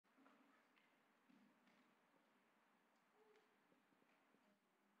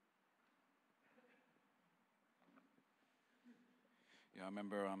I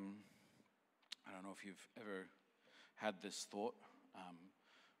remember, I don't know if you've ever had this thought.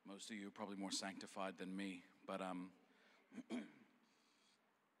 Most of you are probably more sanctified than me, but I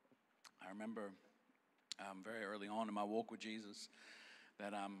remember very early on in my walk with Jesus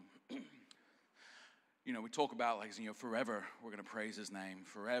that, we talk about, forever we're going to praise his name.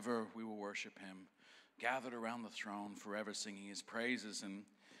 Forever we will worship him. Gathered around the throne, forever singing his praises. And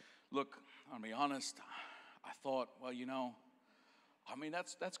look, I'll be honest, I thought,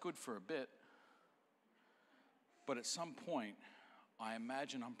 that's good for a bit. But at some point, I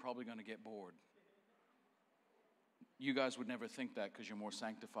imagine I'm probably going to get bored. You guys would never think that because you're more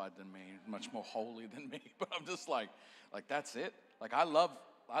sanctified than me, much more holy than me. But I'm just like that's it. I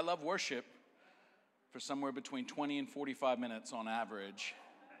love worship for somewhere between 20 and 45 minutes on average.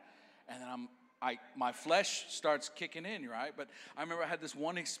 And then my flesh starts kicking in, right? But I remember I had this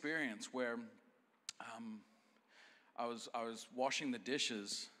one experience where I was washing the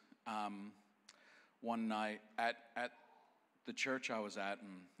dishes one night at the church I was at,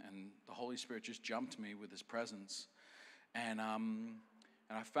 and the Holy Spirit just jumped me with his presence. And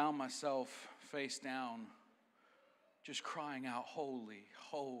I found myself face down, just crying out, "Holy,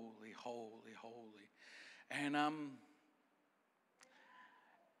 holy, holy, holy."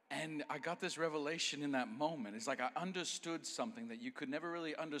 And I got this revelation in that moment. It's like I understood something that you could never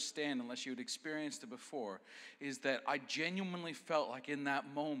really understand unless you had experienced it before, is that I genuinely felt like in that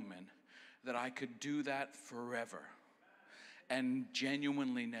moment that I could do that forever and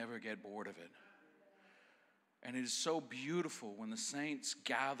genuinely never get bored of it. And it is so beautiful when the saints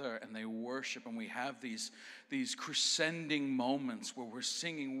gather and they worship, and we have these crescending moments where we're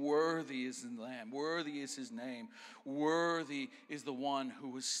singing, "Worthy is the Lamb, worthy is his name, worthy is the one who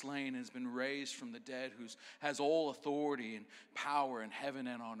was slain and has been raised from the dead, who has all authority and power in heaven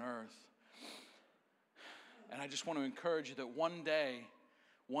and on earth." And I just want to encourage you that one day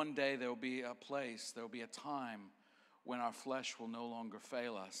there will be a place, there will be a time when our flesh will no longer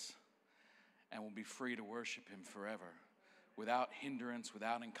fail us, and we'll be free to worship him forever, without hindrance,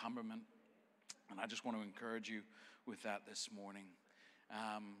 without encumberment. And I just want to encourage you with that this morning,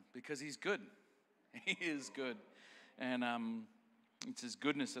 because he's good. He is good. And it's his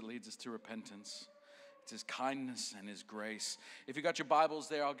goodness that leads us to repentance. It's his kindness and his grace. If you got your Bibles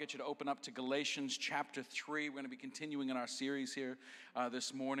there, I'll get you to open up to Galatians chapter 3. We're going to be continuing in our series here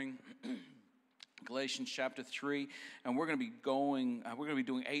this morning. Galatians chapter 3, and we're going to be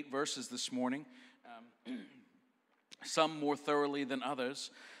doing 8 verses this morning, some more thoroughly than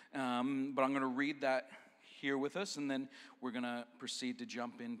others, but I'm going to read that here with us, and then we're going to proceed to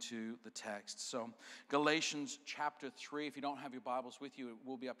jump into the text. So Galatians chapter 3, if you don't have your Bibles with you, it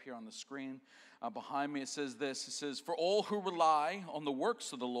will be up here on the screen behind me. It says this, it says, "For all who rely on the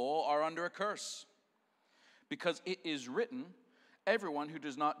works of the law are under a curse, because it is written, everyone who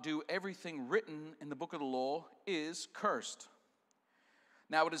does not do everything written in the book of the law is cursed.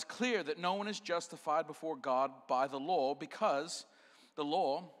 Now it is clear that no one is justified before God by the law, because the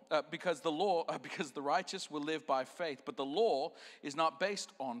righteous will live by faith. But the law is not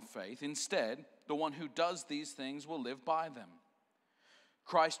based on faith. Instead, the one who does these things will live by them.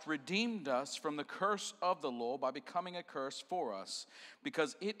 Christ redeemed us from the curse of the law by becoming a curse for us,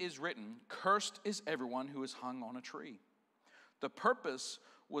 because it is written, 'Cursed is everyone who is hung on a tree.' The purpose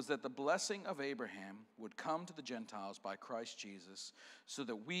was that the blessing of Abraham would come to the Gentiles by Christ Jesus, so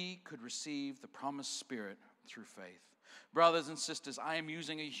that we could receive the promised Spirit through faith. Brothers and sisters, I am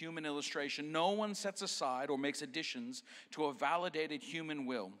using a human illustration. No one sets aside or makes additions to a validated human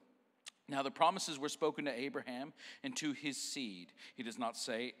will. Now the promises were spoken to Abraham and to his seed." He does not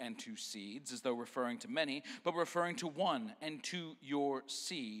say, "and to seeds," as though referring to many, but referring to one, "and to your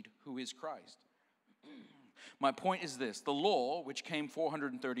seed, who is Christ." My point is this: the law, which came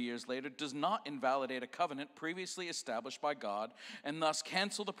 430 years later, does not invalidate a covenant previously established by God and thus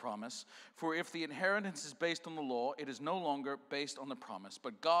cancel the promise. For if the inheritance is based on the law, it is no longer based on the promise.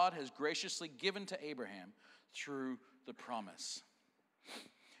 But God has graciously given to Abraham through the promise.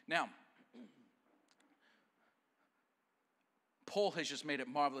 Now, Paul has just made it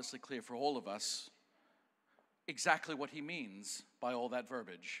marvelously clear for all of us exactly what he means by all that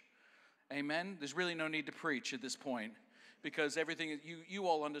verbiage. Amen? There's really no need to preach at this point, because everything, you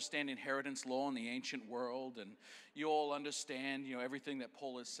all understand inheritance law in the ancient world, and you all understand, everything that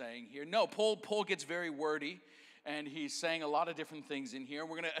Paul is saying here. No, Paul gets very wordy, and he's saying a lot of different things in here. And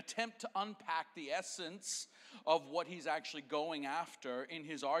we're going to attempt to unpack the essence of what he's actually going after in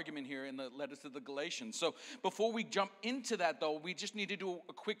his argument here in the letter to the Galatians. So before we jump into that, though, we just need to do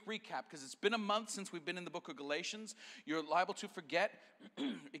a quick recap, because it's been a month since we've been in the book of Galatians. You're liable to forget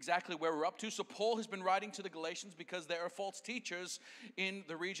exactly where we're up to. So Paul has been writing to the Galatians because there are false teachers in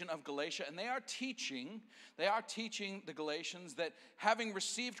the region of Galatia, and they are teaching the Galatians that having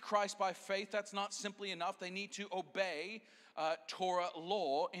received Christ by faith, that's not simply enough. They need to obey Torah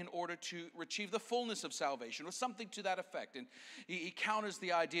law in order to achieve the fullness of salvation, or something to that effect. And he counters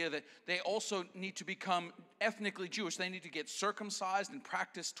the idea that they also need to become ethnically Jewish. They need to get circumcised and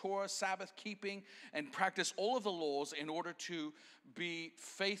practice Torah, Sabbath keeping, and practice all of the laws in order to be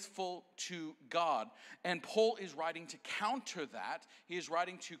faithful to God. And Paul is writing to counter that. He is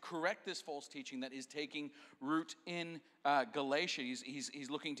writing to correct this false teaching that is taking root in Galatia. He's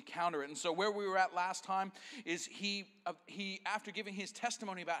looking to counter it. And so where we were at last time is he after giving his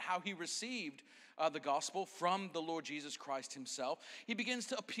testimony about how he received the gospel from the Lord Jesus Christ himself, he begins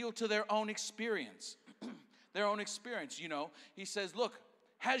to appeal to their own experience. Their own experience. You know, he says, look,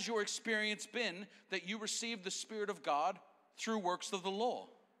 has your experience been that you received the Spirit of God through works of the law?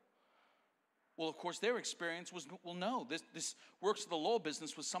 Well, of course, their experience was, well, no, this works of the law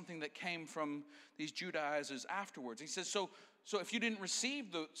business was something that came from these Judaizers afterwards. He says, so if you didn't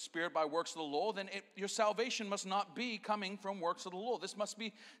receive the Spirit by works of the law, then your salvation must not be coming from works of the law. This must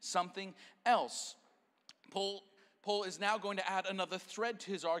be something else. Paul is now going to add another thread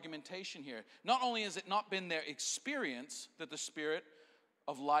to his argumentation here. Not only has it not been their experience that the Spirit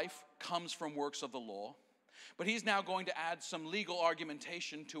of life comes from works of the law, but he's now going to add some legal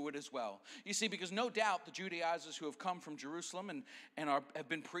argumentation to it as well. You see, because no doubt the Judaizers who have come from Jerusalem and have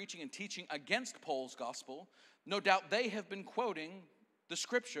been preaching and teaching against Paul's gospel, no doubt they have been quoting the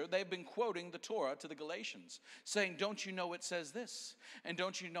scripture, they've been quoting the Torah to the Galatians, saying, don't you know it says this? And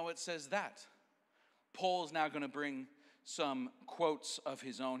don't you know it says that? Paul is now going to bring some quotes of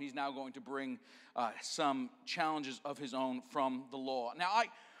his own. He's now going to bring some challenges of his own from the law. Now,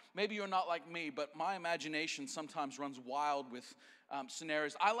 maybe you're not like me, but my imagination sometimes runs wild with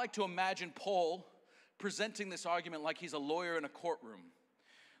scenarios. I like to imagine Paul presenting this argument like he's a lawyer in a courtroom.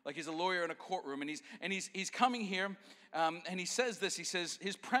 Like he's a lawyer in a courtroom, and he's coming here, and he says this. He says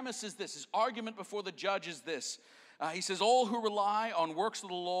his premise is this. His argument before the judge is this. He says, all who rely on works of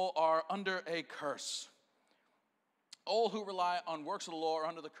the law are under a curse. All who rely on works of the law are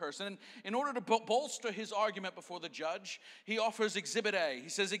under the curse. And in order to bolster his argument before the judge, he offers Exhibit A. He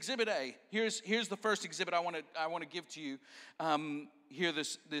says, Exhibit A. Here's the first exhibit I want to give to you. Here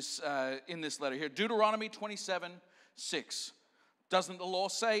in this letter here, Deuteronomy 27:6. Doesn't the law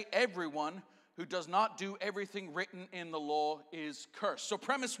say everyone who does not do everything written in the law is cursed? So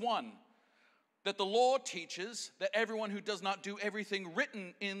premise one, that the law teaches that everyone who does not do everything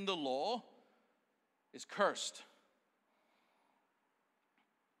written in the law is cursed.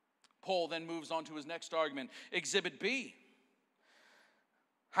 Paul then moves on to his next argument. Exhibit B,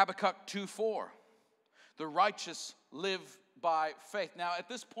 Habakkuk 2:4. The righteous live by faith. Now, at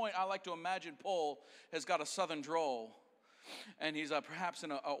this point, I like to imagine Paul has got a southern drawl, and he's perhaps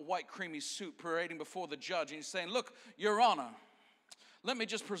in a white creamy suit parading before the judge, and he's saying, look, Your Honor, let me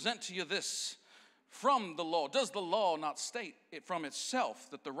just present to you this from the law. Does the law not state it from itself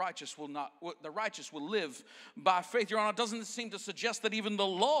that the righteous will live by faith? Your Honor, doesn't it seem to suggest that even the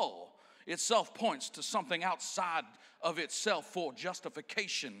law itself points to something outside of itself for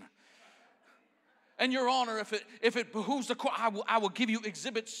justification? And Your Honor, if it behooves the court, I will give you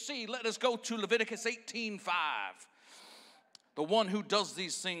Exhibit C. Let us go to Leviticus 18:5. The one who does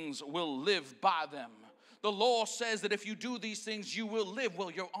these things will live by them. The law says that if you do these things, you will live.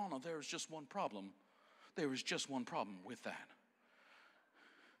 Well, Your Honor, there is just one problem. There is just one problem with that.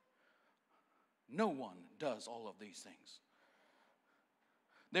 No one does all of these things.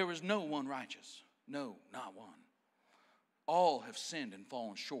 There is no one righteous. No, not one. All have sinned and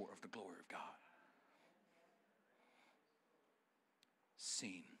fallen short of the glory of God.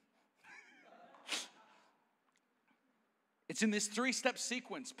 Scene. It's in this three-step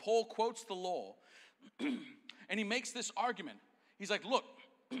sequence. Paul quotes the law, and he makes this argument. He's like, look,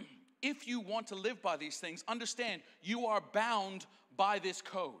 if you want to live by these things, understand you are bound by this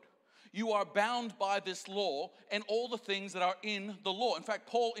code. You are bound by this law and all the things that are in the law. In fact,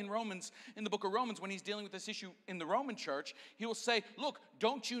 Paul in the book of Romans, when he's dealing with this issue in the Roman church, he will say, look,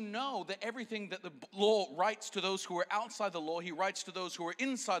 don't you know that everything that the law writes to those who are outside the law, he writes to those who are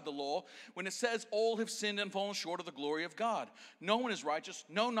inside the law, when it says all have sinned and fallen short of the glory of God. No one is righteous,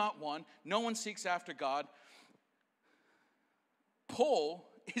 no, not one. No one seeks after God. Paul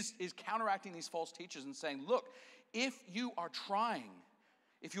is counteracting these false teachers and saying, look, if you're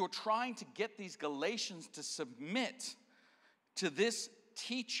trying to get these Galatians to submit to this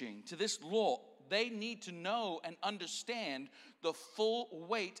teaching, to this law, they need to know and understand the full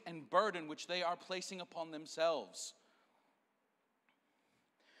weight and burden which they are placing upon themselves.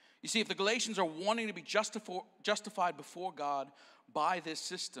 You see, if the Galatians are wanting to be justified before God by this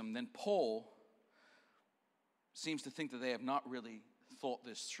system, then Paul seems to think that they have not really thought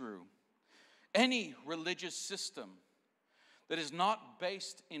this through. Any religious system that is not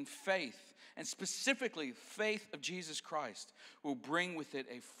based in faith, and specifically faith of Jesus Christ, will bring with it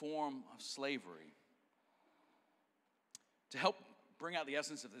a form of slavery. To help bring out the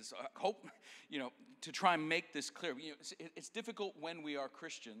essence of this, hope, to try and make this clear. It's difficult when we are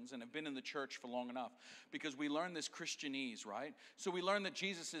Christians and have been in the church for long enough, because we learn this Christianese, right? So we learn that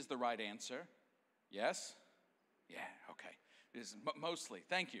Jesus is the right answer. Yes? Yeah, okay. It is mostly.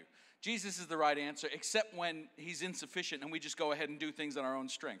 Thank you. Jesus is the right answer, except when he's insufficient and we just go ahead and do things on our own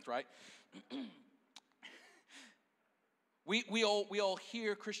strength, right? we all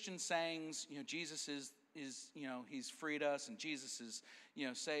hear Christian sayings, Jesus is he's freed us, and Jesus is,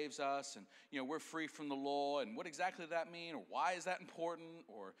 saves us, and, we're free from the law, and what exactly does that mean, or why is that important,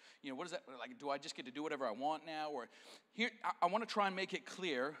 or, what is that, like, do I just get to do whatever I want now, or here, I want to try and make it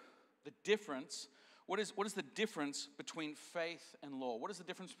clear, the difference. What is the difference between faith and law? What is the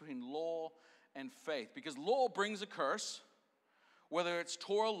difference between law and faith? Because law brings a curse, whether it's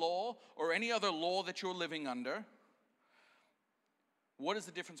Torah law or any other law that you're living under. What is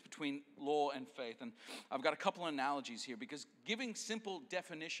the difference between law and faith? And I've got a couple of analogies here, because giving simple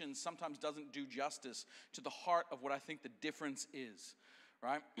definitions sometimes doesn't do justice to the heart of what I think the difference is,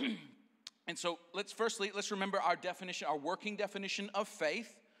 right? And so let's remember our definition, our working definition of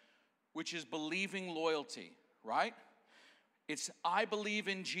faith, which is believing loyalty, right? It's I believe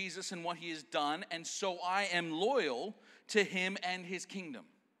in Jesus and what he has done, and so I am loyal to him and his kingdom.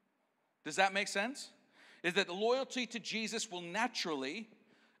 Does that make sense? Is that the loyalty to Jesus will naturally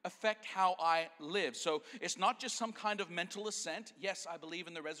affect how I live. So it's not just some kind of mental assent. Yes, I believe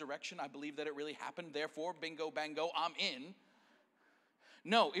in the resurrection. I believe that it really happened. Therefore, bingo, bango, I'm in.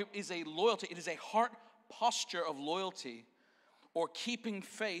 No, it is a loyalty. It is a heart posture of loyalty, or keeping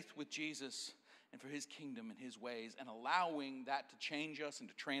faith with Jesus and for his kingdom and his ways, and allowing that to change us and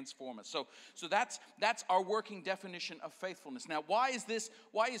to transform us. So that's our working definition of faithfulness. Now, why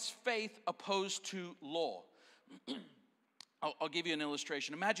is faith opposed to law? I'll give you an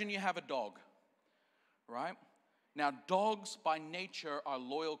illustration. Imagine you have a dog, right? Now, dogs by nature are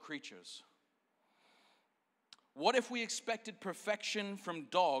loyal creatures. What if we expected perfection from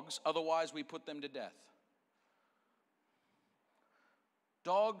dogs, otherwise we put them to death?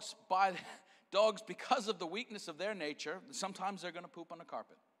 Dogs, because of the weakness of their nature, sometimes they're going to poop on a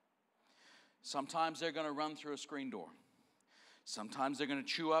carpet. Sometimes they're going to run through a screen door. Sometimes they're going to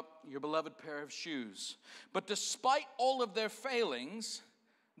chew up your beloved pair of shoes. But despite all of their failings,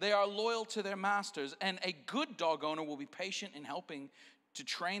 they are loyal to their masters. And a good dog owner will be patient in helping to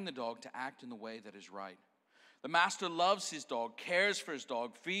train the dog to act in the way that is right. The master loves his dog, cares for his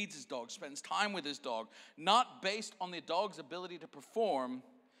dog, feeds his dog, spends time with his dog, not based on the dog's ability to perform,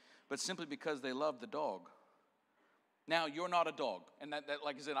 but simply because they love the dog. Now, you're not a dog, and that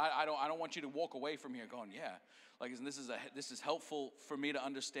like I said, I don't want you to walk away from here going, yeah, like this is helpful for me to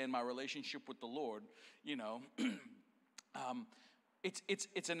understand my relationship with the Lord,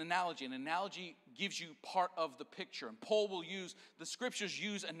 It's an analogy. An analogy gives you part of the picture. And the scriptures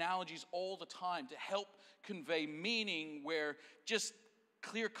use analogies all the time to help convey meaning where just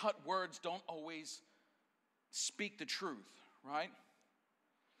clear-cut words don't always speak the truth, right?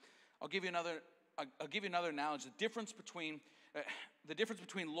 I'll give you another analogy. The difference between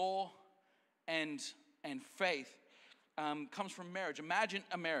law and faith comes from marriage. Imagine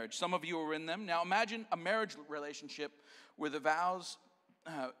a marriage. Some of you are in them. Now imagine a marriage relationship where the vows,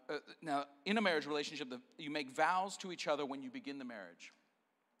 now in a marriage relationship, you make vows to each other when you begin the marriage.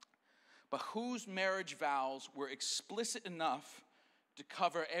 But whose marriage vows were explicit enough to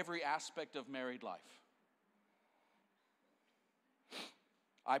cover every aspect of married life?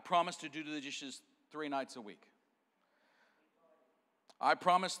 I promise to do the dishes 3 nights a week. I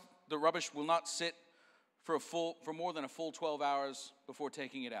promise the rubbish will not sit for more than a full 12 hours before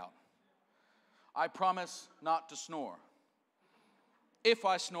taking it out. I promise not to snore. If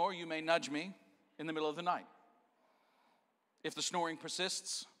I snore, you may nudge me in the middle of the night. If the snoring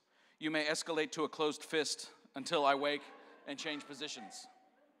persists, you may escalate to a closed fist until I wake and change positions.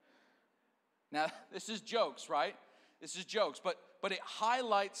 Now, this is jokes, right? This is jokes, but it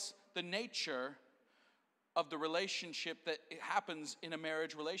highlights the nature of the relationship that happens in a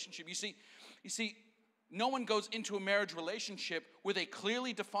marriage relationship. You see, no one goes into a marriage relationship with a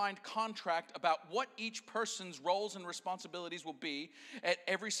clearly defined contract about what each person's roles and responsibilities will be at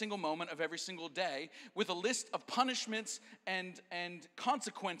every single moment of every single day, with a list of punishments and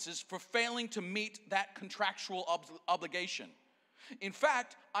consequences for failing to meet that contractual obligation. In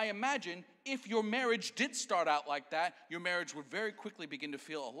fact, I imagine if your marriage did start out like that, your marriage would very quickly begin to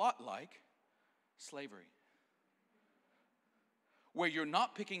feel a lot like slavery, where you're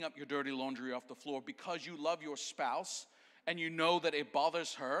not picking up your dirty laundry off the floor because you love your spouse and you know that it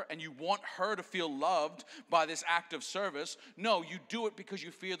bothers her and you want her to feel loved by this act of service. No, you do it because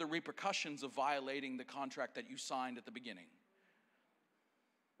you fear the repercussions of violating the contract that you signed at the beginning.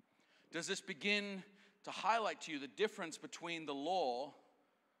 Does this begin to highlight to you the difference between the law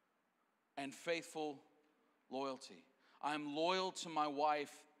and faithful loyalty? I'm loyal to my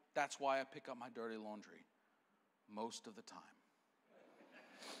wife. That's why I pick up my dirty laundry most of the time.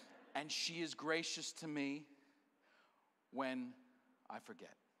 And she is gracious to me when I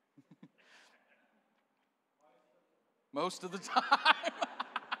forget. Most of the time.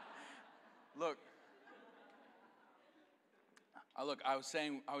 Look, I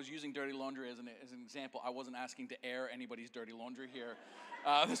was using dirty laundry as an example. I wasn't asking to air anybody's dirty laundry here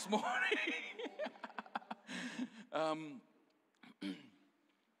this morning. But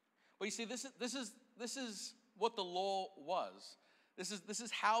you see, this is what the law was. This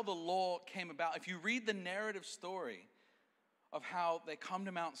is how the law came about. If you read the narrative story of how they come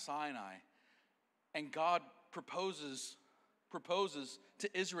to Mount Sinai and God proposes to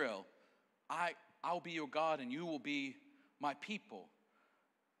Israel, I'll be your God and you will be my people.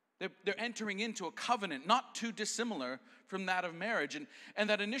 They're entering into a covenant not too dissimilar from that of marriage. And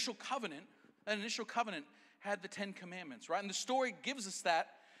that initial covenant had the 10 Commandments, right? And the story gives us that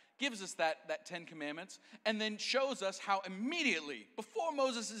 10 Commandments, and then shows us how immediately, before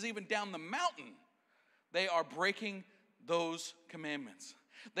Moses is even down the mountain, they are breaking those commandments.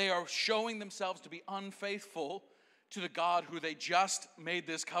 They are showing themselves to be unfaithful to the God who they just made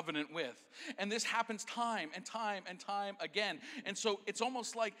this covenant with. And this happens time and time and time again. And so it's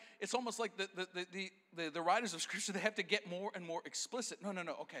almost like the writers of Scripture, they have to get more and more explicit. No,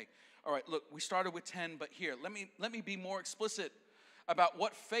 okay. All right, look, we started with 10, but here, let me be more explicit about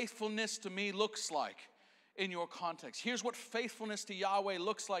what faithfulness to me looks like in your context. Here's what faithfulness to Yahweh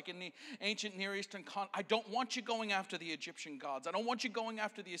looks like in the ancient Near Eastern context. I don't want you going after the Egyptian gods. I don't want you going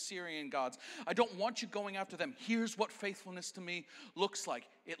after the Assyrian gods. I don't want you going after them. Here's what faithfulness to me looks like.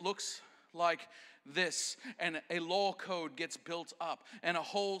 It looks like this, and a law code gets built up, and a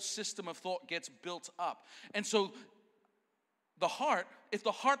whole system of thought gets built up. And so the heart, if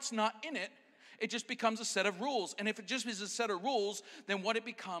the heart's not in it, it just becomes a set of rules. And if it just is a set of rules, then what it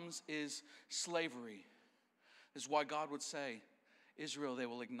becomes is slavery. This is why God would say, Israel, they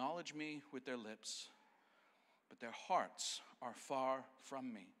will acknowledge me with their lips, but their hearts are far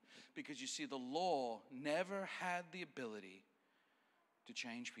from me. Because you see, the law never had the ability to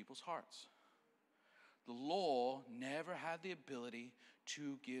change people's hearts. The law never had the ability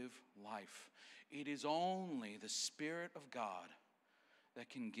to give life. It is only the Spirit of God that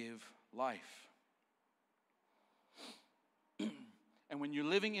can give life. And when you're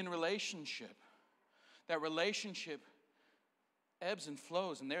living in relationship, that relationship ebbs and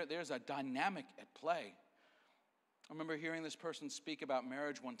flows, and there's a dynamic at play. I remember hearing this person speak about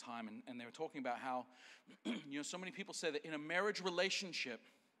marriage one time, and they were talking about how, so many people say that in a marriage relationship,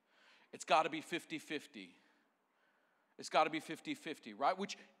 it's got to be 50-50. It's got to be 50-50, right?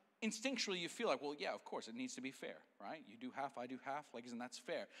 Which instinctually you feel like, well, yeah, of course, it needs to be fair, right? You do half, I do half, and that's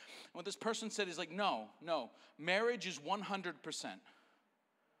fair. And what this person said is like, no, marriage is 100%.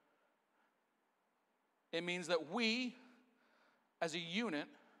 It means that we, as a unit,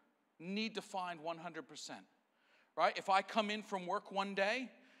 need to find 100%, right? If I come in from work one day,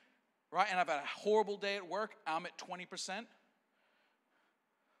 right, and I've had a horrible day at work, I'm at 20%.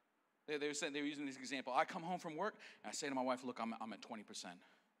 They were using this example. I come home from work, and I say to my wife, look, I'm at 20%.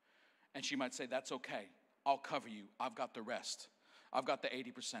 And she might say, that's okay. I'll cover you. I've got the rest. I've got the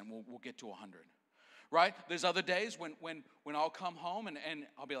 80%. We'll get to 100. Right? There's other days when I'll come home and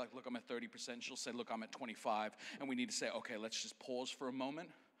I'll be like, look, I'm at 30%. She'll say, look, I'm at 25. And we need to say, okay, let's just pause for a moment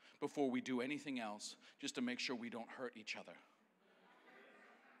before we do anything else, just to make sure we don't hurt each other.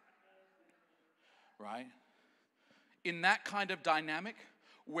 Right? In that kind of dynamic,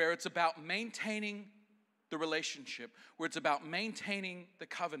 where it's about maintaining the relationship, where it's about maintaining the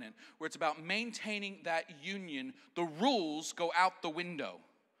covenant, where it's about maintaining that union, the rules go out the window.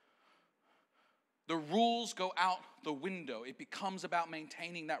 The rules go out the window. It becomes about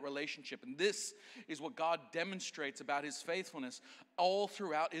maintaining that relationship. And this is what God demonstrates about his faithfulness all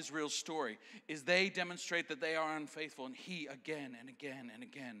throughout Israel's story, is they demonstrate that they are unfaithful, and he again and again and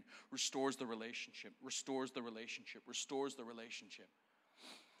again restores the relationship, restores the relationship, restores the relationship.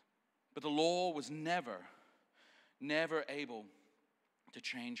 But the law was never able to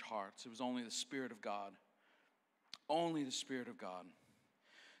change hearts. It was only the Spirit of God, only the Spirit of God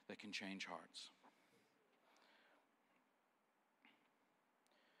that can change hearts.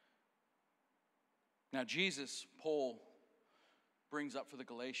 Now, Jesus, Paul brings up for the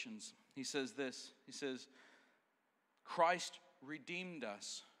Galatians, he says this, he says, Christ redeemed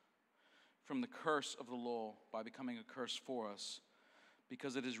us from the curse of the law by becoming a curse for us,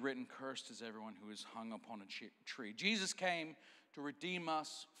 because it is written, cursed is everyone who is hung upon a tree. Jesus came to redeem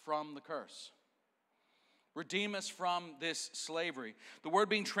us from the curse. Redeem us from this slavery. The word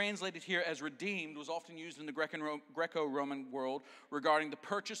being translated here as redeemed was often used in the Greco-Roman world regarding the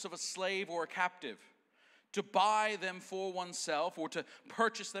purchase of a slave or a captive. To buy them for oneself, or to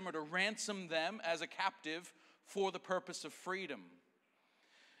purchase them, or to ransom them as a captive for the purpose of freedom.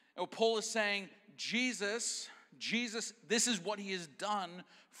 And what Paul is saying, Jesus, this is what he has done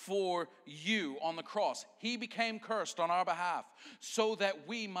for you on the cross. He became cursed on our behalf so that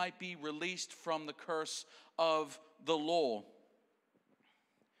we might be released from the curse of the law.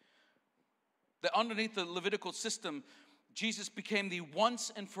 That underneath the Levitical system, Jesus became the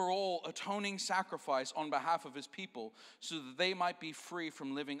once and for all atoning sacrifice on behalf of his people so that they might be free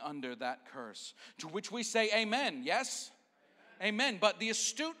from living under that curse. To which we say amen, yes? Amen. But the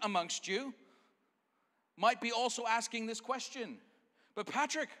astute amongst you might be also asking this question. But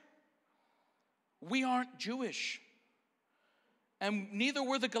Patrick, we aren't Jewish. And neither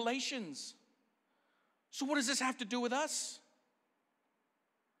were the Galatians. So what does this have to do with us?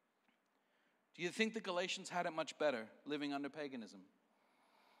 Do you think the Galatians had it much better living under paganism?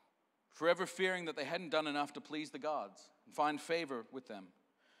 Forever fearing that they hadn't done enough to please the gods and find favor with them.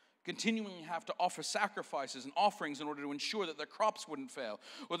 Continually have to offer sacrifices and offerings in order to ensure that their crops wouldn't fail,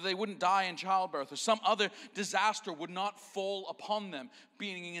 or that they wouldn't die in childbirth, or some other disaster would not fall upon them.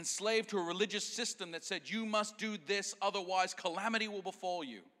 Being enslaved to a religious system that said, you must do this, otherwise calamity will befall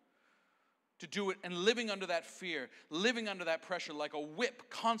you. To do it, and living under that fear, living under that pressure like a whip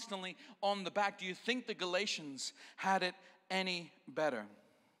constantly on the back. Do you think the Galatians had it any better?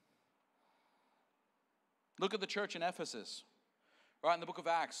 Look at the church in Ephesus. Right, in the book of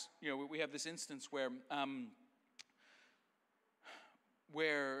Acts, we have this instance where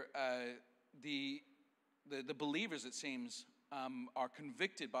the believers, it seems, are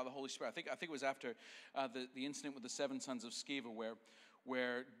convicted by the Holy Spirit. I think it was after the incident with the 7 sons of Sceva,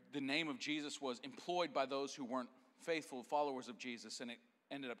 where the name of Jesus was employed by those who weren't faithful followers of Jesus, and it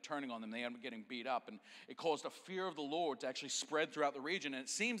ended up turning on them. They ended up getting beat up, and it caused a fear of the Lord to actually spread throughout the region. And it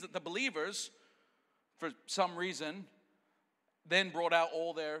seems that the believers, for some reason, then brought out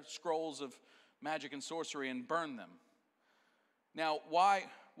all their scrolls of magic and sorcery and burned them. Now,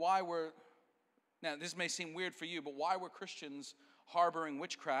 now this may seem weird for you, but why were Christians harboring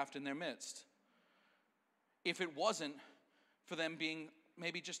witchcraft in their midst? If it wasn't for them being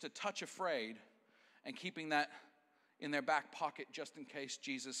maybe just a touch afraid and keeping that in their back pocket just in case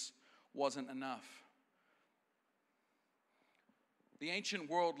Jesus wasn't enough. The ancient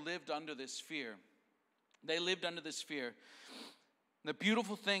world lived under this fear. They lived under this fear. The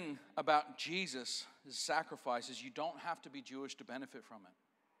beautiful thing about Jesus' sacrifice is you don't have to be Jewish to benefit from it.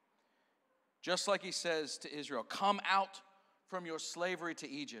 Just like he says to Israel, come out from your slavery to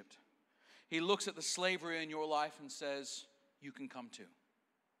Egypt. He looks at the slavery in your life and says, you can come too.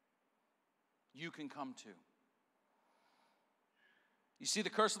 You can come too. You see, the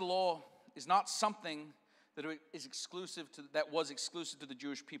curse of the law is not something that was exclusive to the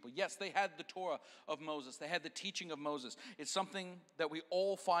Jewish people. Yes, they had the Torah of Moses. They had the teaching of Moses. It's something that we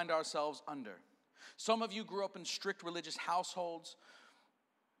all find ourselves under. Some of you grew up in strict religious households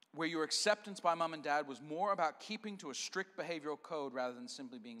where your acceptance by mom and dad was more about keeping to a strict behavioral code rather than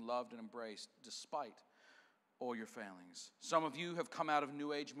simply being loved and embraced despite all your failings. Some of you have come out of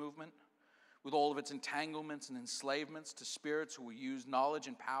New Age movement with all of its entanglements and enslavements to spirits who will use knowledge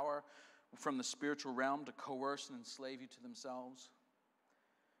and power from the spiritual realm to coerce and enslave you to themselves.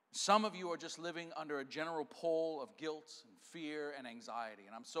 Some of you are just living under a general pull of guilt and fear and anxiety,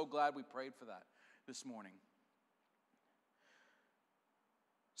 and I'm so glad we prayed for that this morning.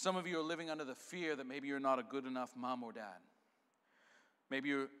 Some of you are living under the fear that maybe you're not a good enough mom or dad. Maybe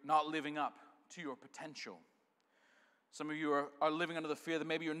you're not living up to your potential. Some of you are living under the fear that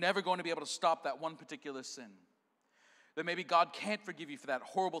maybe you're never going to be able to stop that one particular sin. That maybe God can't forgive you for that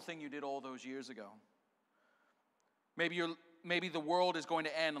horrible thing you did all those years ago. Maybe the world is going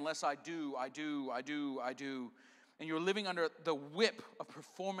to end unless I do. And you're living under the whip of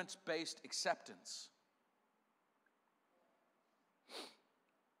performance-based acceptance.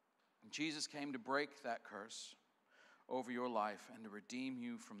 And Jesus came to break that curse over your life and to redeem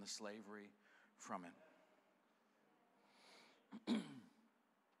you from the slavery from it.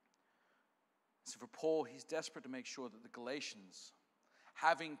 So for Paul, he's desperate to make sure that the Galatians,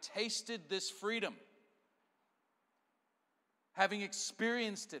 having tasted this freedom, having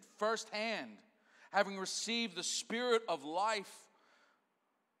experienced it firsthand, having received the Spirit of life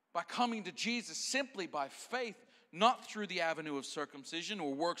by coming to Jesus simply by faith, not through the avenue of circumcision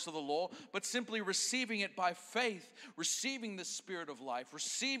or works of the law, but simply receiving it by faith, receiving the Spirit of life,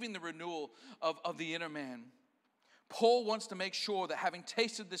 receiving the renewal of the inner man. Paul wants to make sure that having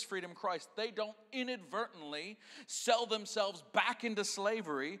tasted this freedom in Christ, they don't inadvertently sell themselves back into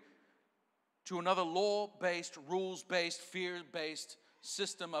slavery to another law-based, rules-based, fear-based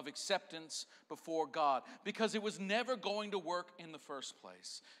system of acceptance before God, because it was never going to work in the first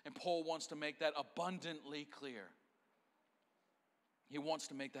place. And Paul wants to make that abundantly clear. He wants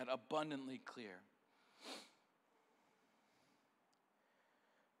to make that abundantly clear.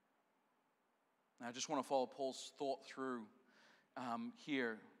 Now, I just want to follow Paul's thought through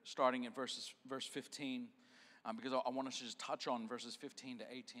here, starting at verse 15, because I want us to just touch on verses 15 to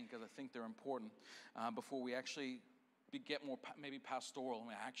 18, because I think they're important before we actually get more maybe pastoral. I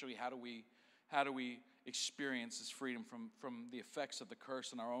mean, actually, how do we experience this freedom from the effects of the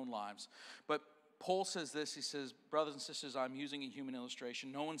curse in our own lives? But Paul says this. He says, brothers and sisters, I'm using a human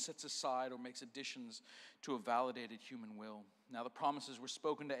illustration. No one sets aside or makes additions to a validated human will. Now the promises were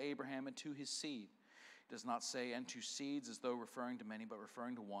spoken to Abraham and to his seed. It does not say, and to seeds, as though referring to many, but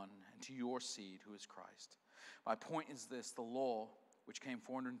referring to one, and to your seed, who is Christ. My point is this: the law, which came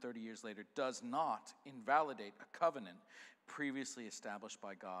 430 years later, does not invalidate a covenant previously established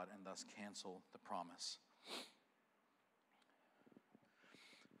by God and thus cancel the promise.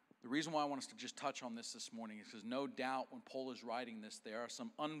 The reason why I want us to just touch on this morning is because no doubt when Paul is writing this, there are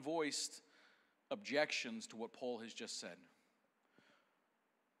some unvoiced objections to what Paul has just said.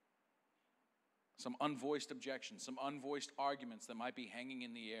 Some unvoiced objections, some unvoiced arguments that might be hanging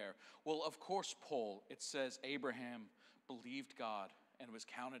in the air. Well, of course, Paul, it says Abraham believed God and it was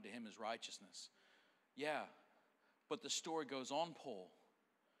counted to him as righteousness. Yeah, but the story goes on, Paul.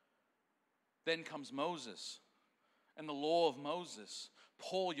 Then comes Moses and the law of Moses.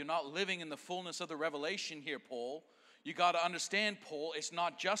 Paul, you're not living in the fullness of the revelation here, Paul. You got to understand, Paul, it's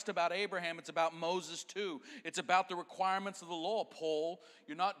not just about Abraham, it's about Moses too. It's about the requirements of the law, Paul.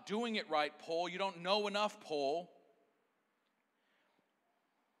 You're not doing it right, Paul. You don't know enough, Paul.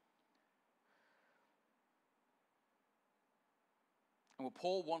 And what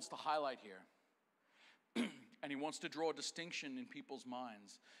Paul wants to highlight here, and he wants to draw a distinction in people's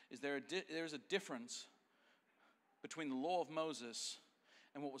minds, is there's a difference between the law of Moses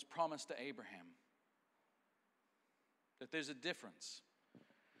and what was promised to Abraham. That there's a difference.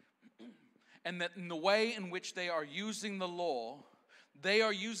 And that in the way in which they are using the law, they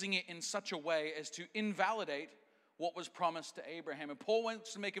are using it in such a way as to invalidate what was promised to Abraham. And Paul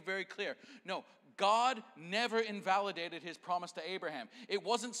wants to make it very clear. No, God never invalidated his promise to Abraham. It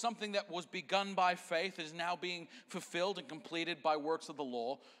wasn't something that was begun by faith, is now being fulfilled and completed by works of the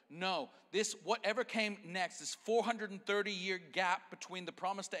law. No, this, whatever came next, this 430-year gap between the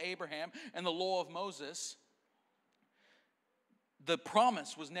promise to Abraham and the law of Moses, the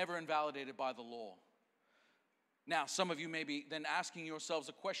promise was never invalidated by the law. Now, some of you may be then asking yourselves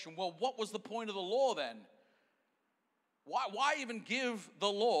a question, well, what was the point of the law then? Why even give the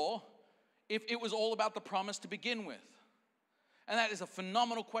law if it was all about the promise to begin with? And that is a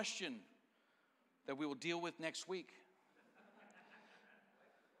phenomenal question that we will deal with next week.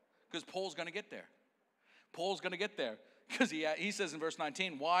 Because Paul's going to get there. Paul's going to get there. Because he says in verse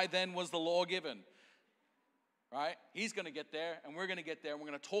 19, why then was the law given? Right? He's going to get there, and we're going to get there, and we're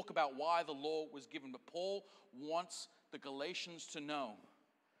going to talk about why the law was given. But Paul wants the Galatians to know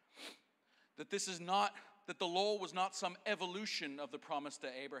that that the law was not some evolution of the promise to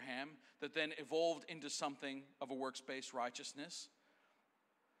Abraham that then evolved into something of a works-based righteousness.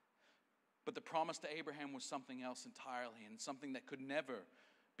 But the promise to Abraham was something else entirely, and something that could never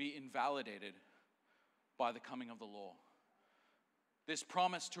be invalidated by the coming of the law. This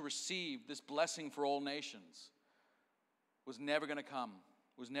promise to receive this blessing for all nations was never going to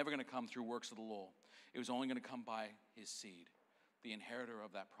come through works of the law. It was only going to come by his seed, the inheritor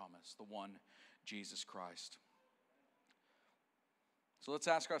of that promise, the one, Jesus Christ. So let's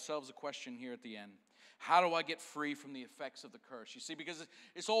ask ourselves a question here at the end. How do I get free from the effects of the curse? You see, because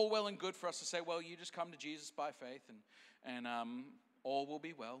it's all well and good for us to say, well, you just come to Jesus by faith and all will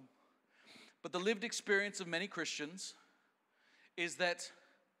be well. But the lived experience of many Christians is that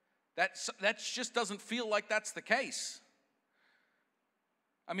just doesn't feel like that's the case.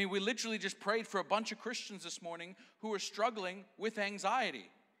 I mean, we literally just prayed for a bunch of Christians this morning who are struggling with anxiety.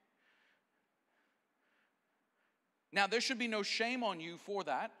 Now, there should be no shame on you for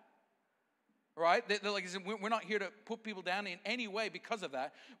that, right? We're not here to put people down in any way because of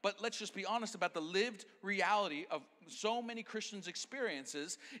that, but let's just be honest about the lived reality of so many Christians'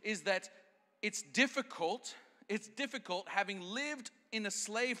 experiences is that it's difficult having lived in a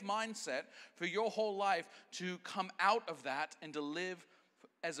slave mindset for your whole life to come out of that and to live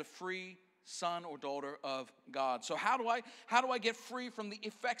as a free son or daughter of God. So how do I get free from the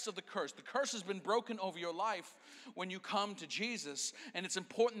effects of the curse? The curse has been broken over your life when you come to Jesus, and it's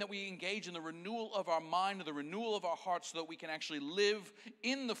important that we engage in the renewal of our mind, or the renewal of our hearts, so that we can actually live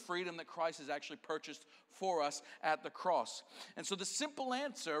in the freedom that Christ has actually purchased for us at the cross. And so the simple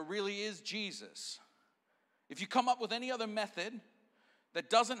answer really is Jesus. If you come up with any other method that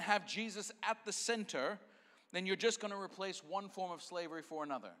doesn't have Jesus at the center, then you're just going to replace one form of slavery for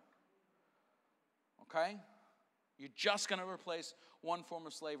another. Okay? You're just going to replace one form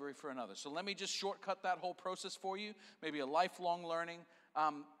of slavery for another. So let me just shortcut that whole process for you. Maybe a lifelong learning.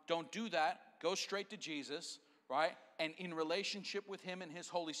 Don't do that. Go straight to Jesus, right? And in relationship with Him and His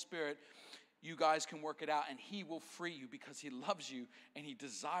Holy Spirit, you guys can work it out, and He will free you because He loves you and He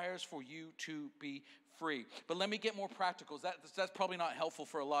desires for you to be free. But let me get more practical. That's probably not helpful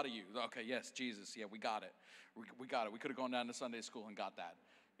for a lot of you. Okay, yes, Jesus. Yeah, we got it. We got it. We could have gone down to Sunday school and got that,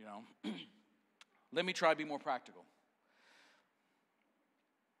 you know. Let me try to be more practical.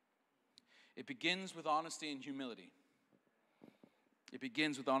 It begins with honesty and humility. It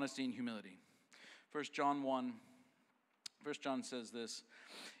begins with honesty and humility. 1 John says this: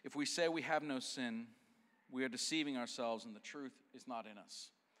 if we say we have no sin, we are deceiving ourselves and the truth is not in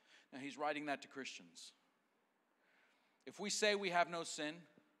us. Now he's writing that to Christians. If we say we have no sin,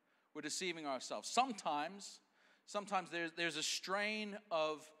 we're deceiving ourselves. Sometimes there's a strain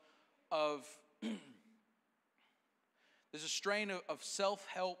of there's a strain of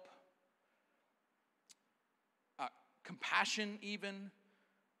self-help, compassion even,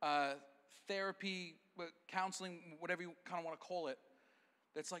 therapy, counseling, whatever you kind of want to call it,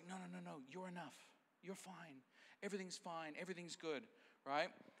 that's like, no, you're enough. You're fine. Everything's fine. Everything's good, right?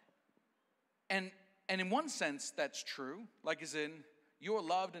 And in one sense, that's true. Like as in, you're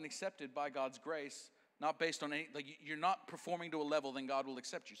loved and accepted by God's grace, not based on any, like you're not performing to a level, then God will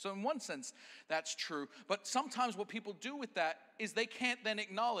accept you. So in one sense, that's true. But sometimes what people do with that is they can't then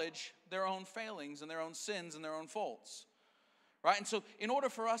acknowledge their own failings and their own sins and their own faults, right? And so in order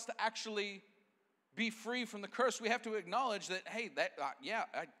for us to actually be free from the curse, we have to acknowledge that, hey,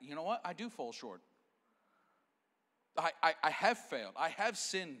 you know what? I do fall short. I have failed. I have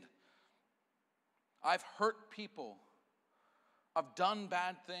sinned. I've hurt people. I've done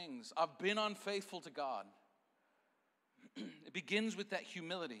bad things. I've been unfaithful to God. It begins with that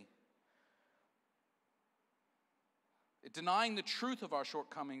humility. Denying the truth of our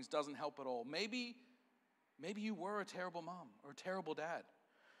shortcomings doesn't help at all. Maybe you were a terrible mom or a terrible dad.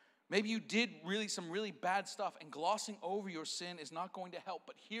 Maybe you did some really bad stuff, and glossing over your sin is not going to help.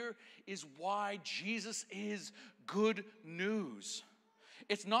 But here is why Jesus is good news.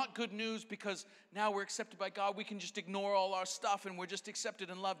 It's not good news because now we're accepted by God. We can just ignore all our stuff and we're just accepted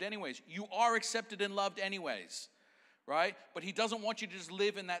and loved anyways. You are accepted and loved anyways, right? But He doesn't want you to just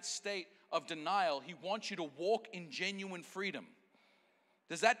live in that state of denial. He wants you to walk in genuine freedom.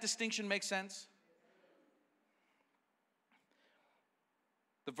 Does that distinction make sense?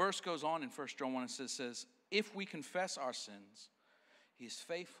 The verse goes on in 1 John 1 and says, if we confess our sins, He is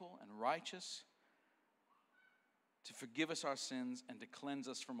faithful and righteous to forgive us our sins and to cleanse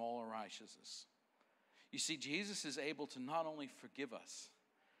us from all unrighteousness. You see, Jesus is able to not only forgive us,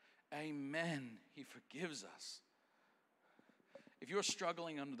 amen, He forgives us. If you're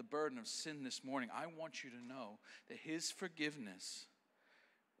struggling under the burden of sin this morning, I want you to know that His forgiveness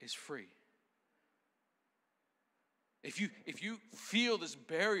is free. If you feel this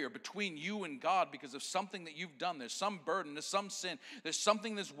barrier between you and God because of something that you've done, there's some burden, there's some sin, there's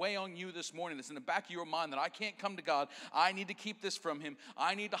something that's weighing on you this morning that's in the back of your mind that I can't come to God, I need to keep this from Him,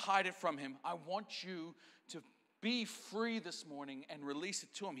 I need to hide it from Him. I want you to be free this morning and release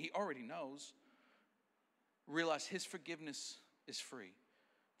it to Him. He already knows. Realize His forgiveness is free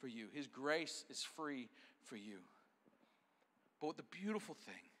for you. His grace is free for you. But the beautiful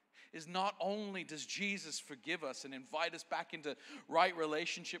thing is not only does Jesus forgive us and invite us back into right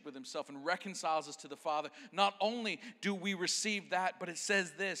relationship with himself and reconciles us to the Father, not only do we receive that, but it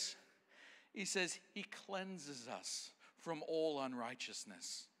says this. He says he cleanses us from all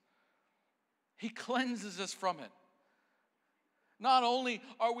unrighteousness. He cleanses us from it. Not only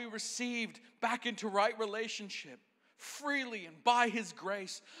are we received back into right relationship freely and by his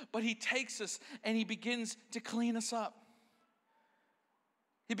grace, but he takes us and he begins to clean us up.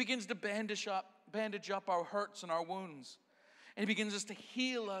 He begins to bandage up our hurts and our wounds. And he begins to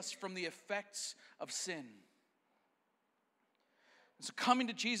heal us from the effects of sin. And so coming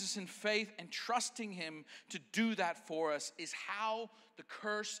to Jesus in faith and trusting him to do that for us is how the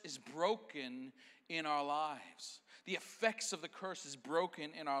curse is broken in our lives. The effects of the curse is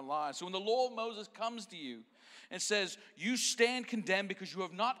broken in our lives. So when the law of Moses comes to you and says, you stand condemned because you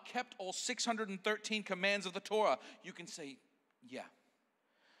have not kept all 613 commands of the Torah, you can say, yeah,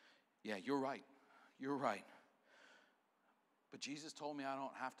 you're right. You're right. But Jesus told me I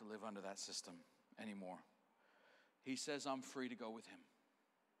don't have to live under that system anymore. He says I'm free to go with him.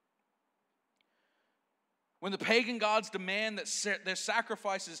 When the pagan gods demand that their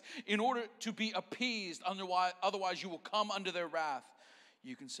sacrifices in order to be appeased, otherwise you will come under their wrath,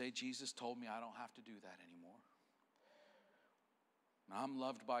 you can say, Jesus told me I don't have to do that anymore. I'm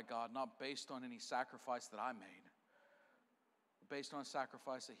loved by God, not based on any sacrifice that I made, but based on a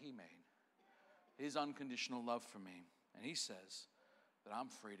sacrifice that he made. His unconditional love for me. And he says that I'm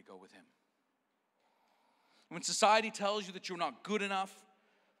free to go with him. When society tells you that you're not good enough,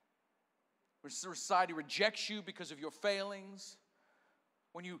 when society rejects you because of your failings,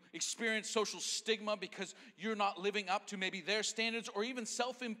 when you experience social stigma because you're not living up to maybe their standards or even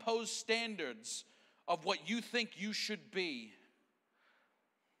self-imposed standards of what you think you should be,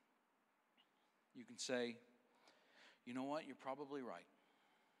 you can say, you know what, you're probably right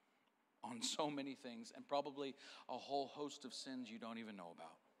on so many things and probably a whole host of sins you don't even know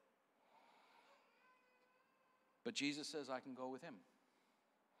about. But Jesus says I can go with him.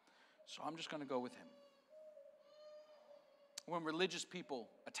 So I'm just going to go with him. When religious people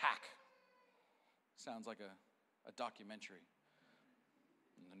attack, sounds like a documentary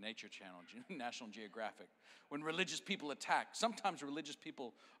in the Nature Channel, National Geographic. When religious people attack, sometimes religious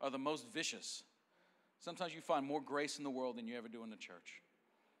people are the most vicious. Sometimes you find more grace in the world than you ever do in the church.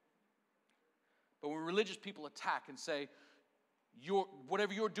 But when religious people attack and say,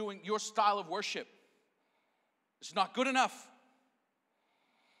 whatever you're doing, your style of worship, it's not good enough.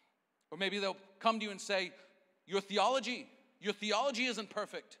 Or maybe they'll come to you and say, your theology isn't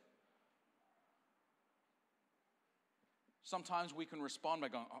perfect. Sometimes we can respond by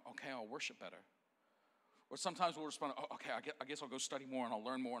going, okay, I'll worship better. Or sometimes we'll respond, okay, I guess I'll go study more and I'll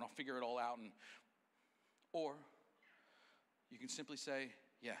learn more and I'll figure it all out. Or you can simply say,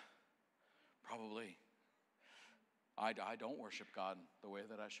 yeah, probably. I don't worship God the way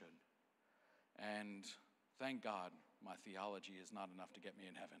that I should. And thank God my theology is not enough to get me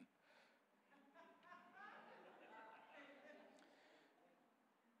in heaven.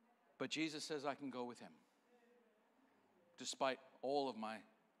 But Jesus says I can go with him, despite all of my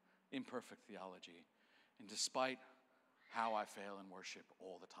imperfect theology and despite how I fail in worship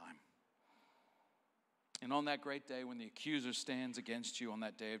all the time. And on that great day when the accuser stands against you on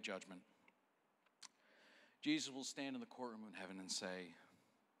that day of judgment, Jesus will stand in the courtroom in heaven and say,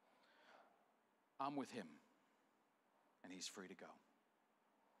 I'm with him, and he's free to go.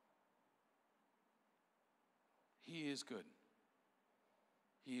 He is good.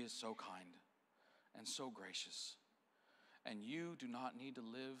 He is so kind and so gracious. And you do not need to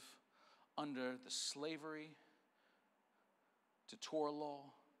live under the slavery to Torah law.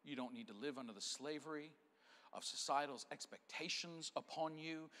 You don't need to live under the slavery of societal's expectations upon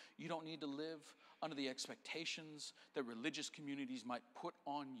you. You don't need to live under the expectations that religious communities might put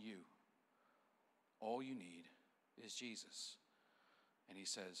on you. All you need is Jesus. And he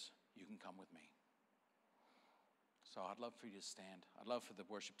says, you can come with me. So I'd love for you to stand. I'd love for the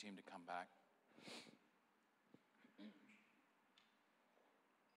worship team to come back.